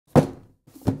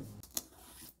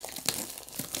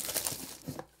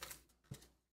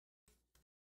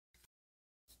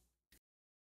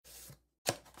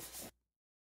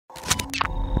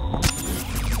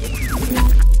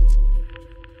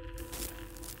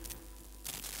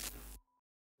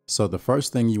So the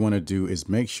first thing you want to do is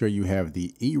make sure you have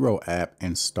the eero app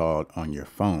installed on your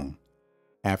phone.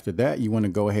 After that, you want to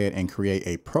go ahead and create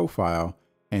a profile.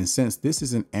 And since this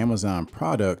is an Amazon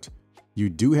product, you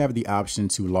do have the option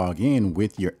to log in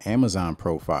with your Amazon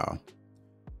profile.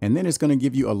 And then it's going to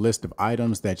give you a list of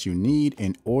items that you need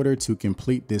in order to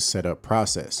complete this setup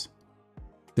process.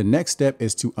 The next step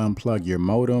is to unplug your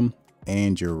modem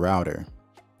and your router.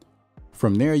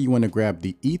 From there, you want to grab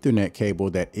the Ethernet cable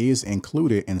that is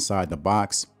included inside the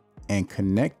box and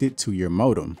connect it to your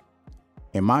modem.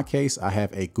 In my case, I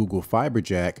have a Google Fiber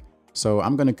jack, so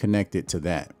I'm going to connect it to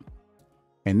that.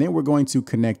 And then we're going to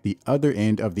connect the other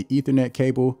end of the Ethernet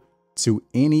cable to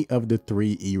any of the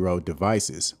 3 eero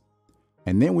devices.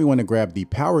 And then we want to grab the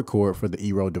power cord for the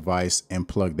eero device and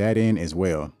plug that in as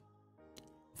well.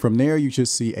 From there, you should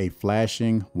see a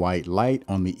flashing white light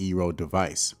on the eero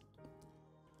device.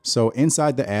 So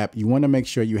inside the app, you want to make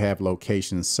sure you have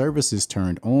location services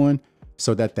turned on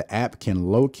so that the app can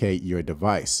locate your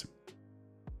device.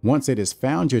 Once it has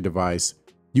found your device,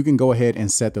 you can go ahead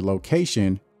and set the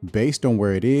location based on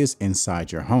where it is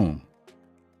inside your home.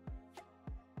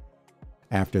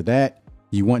 After that,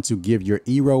 you want to give your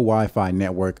eero Wi-Fi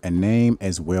network a name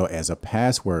as well as a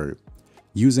password.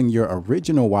 Using your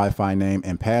original Wi-Fi name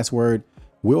and password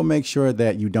will make sure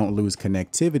that you don't lose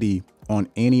connectivity on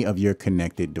any of your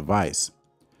connected device.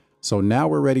 So now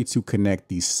we're ready to connect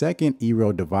the second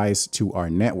eero device to our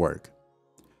network.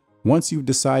 Once you've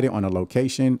decided on a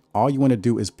location, all you want to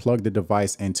do is plug the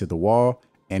device into the wall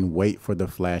and wait for the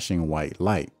flashing white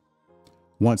light.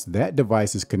 Once that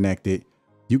device is connected,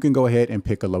 you can go ahead and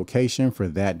pick a location for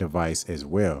that device as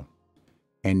well.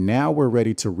 And now we're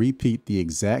ready to repeat the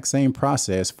exact same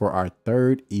process for our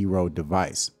third eero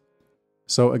device.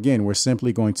 So again, we're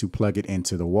simply going to plug it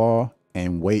into the wall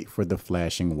and wait for the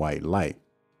flashing white light.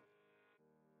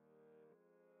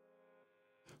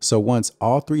 So once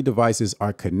all 3 devices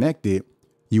are connected,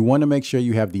 you want to make sure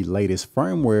you have the latest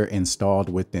firmware installed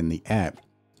within the app.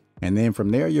 And then from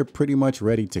there, you're pretty much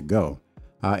ready to go.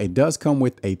 It does come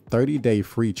with a 30-day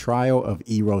free trial of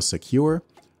eero Secure,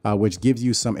 which gives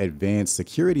you some advanced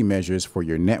security measures for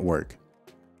your network.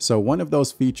 So one of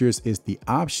those features is the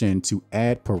option to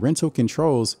add parental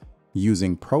controls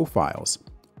using profiles.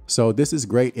 So this is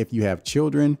great if you have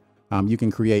children. You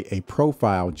can create a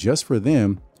profile just for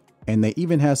them, and they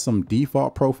even have some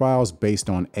default profiles based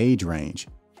on age range.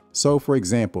 So for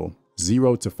example,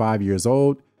 0 to 5 years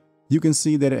old, you can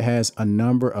see that it has a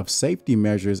number of safety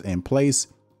measures in place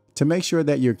to make sure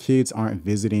that your kids aren't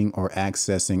visiting or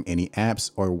accessing any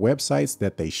apps or websites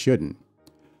that they shouldn't.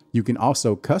 You can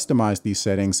also customize these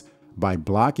settings by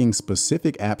blocking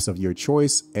specific apps of your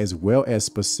choice as well as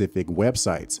specific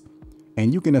websites.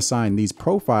 And you can assign these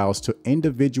profiles to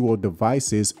individual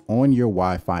devices on your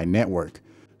Wi-Fi network.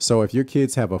 So if your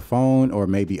kids have a phone or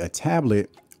maybe a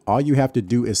tablet, all you have to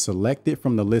do is select it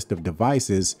from the list of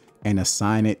devices and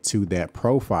assign it to that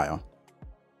profile.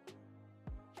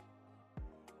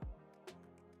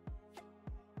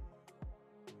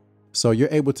 So you're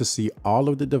able to see all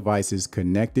of the devices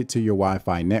connected to your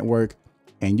Wi-Fi network,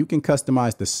 and you can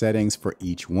customize the settings for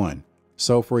each one.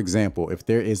 So for example, if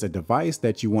there is a device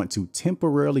that you want to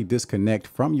temporarily disconnect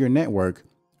from your network,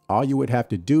 all you would have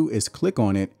to do is click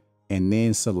on it and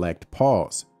then select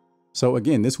pause. So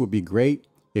again, this would be great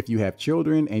if you have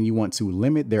children and you want to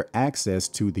limit their access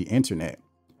to the internet.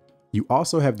 You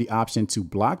also have the option to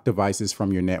block devices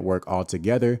from your network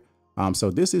altogether.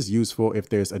 So this is useful if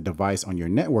there's a device on your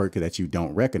network that you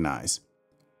don't recognize.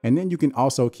 And then you can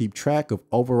also keep track of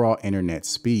overall internet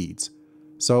speeds.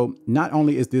 So not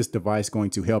only is this device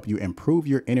going to help you improve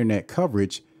your internet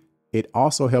coverage, it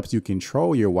also helps you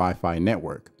control your Wi-Fi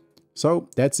network. So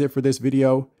that's it for this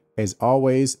video. As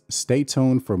always, stay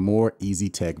tuned for more easy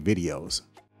tech videos.